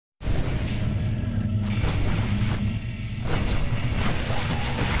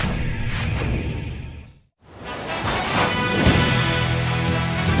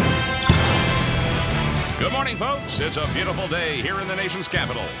folks. It's a beautiful day here in the nation's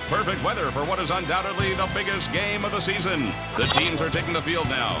capital. Perfect weather for what is undoubtedly the biggest game of the season. The teams are taking the field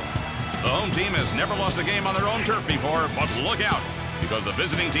now. The home team has never lost a game on their own turf before, but look out, because the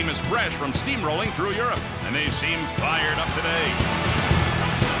visiting team is fresh from steamrolling through Europe, and they seem fired up today.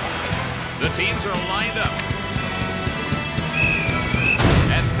 The teams are lined up.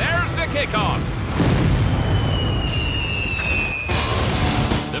 And there's the kickoff.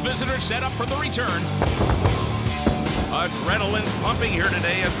 The visitors set up for the return. Adrenaline's pumping here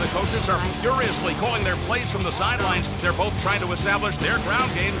today as the coaches are furiously calling their plays from the sidelines. They're both trying to establish their ground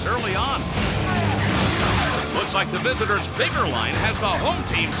games early on. Looks like the visitors' bigger line has the home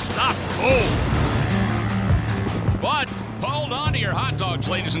team stopped cold. But hold on to your hot dogs,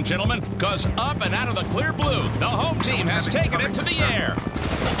 ladies and gentlemen, because up and out of the clear blue, the home team has taken it to the air.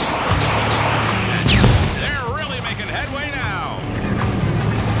 They're really making headway now.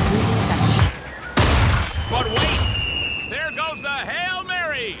 But wait, there goes the Hail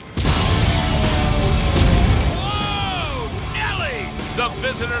Mary. Whoa, Nelly! The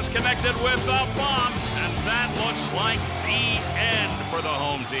visitors connected with the bomb, and that looks like the end for the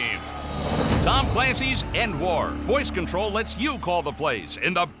home team. Tom Clancy's EndWar. Voice control lets you call the plays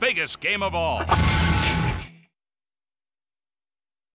in the biggest game of all.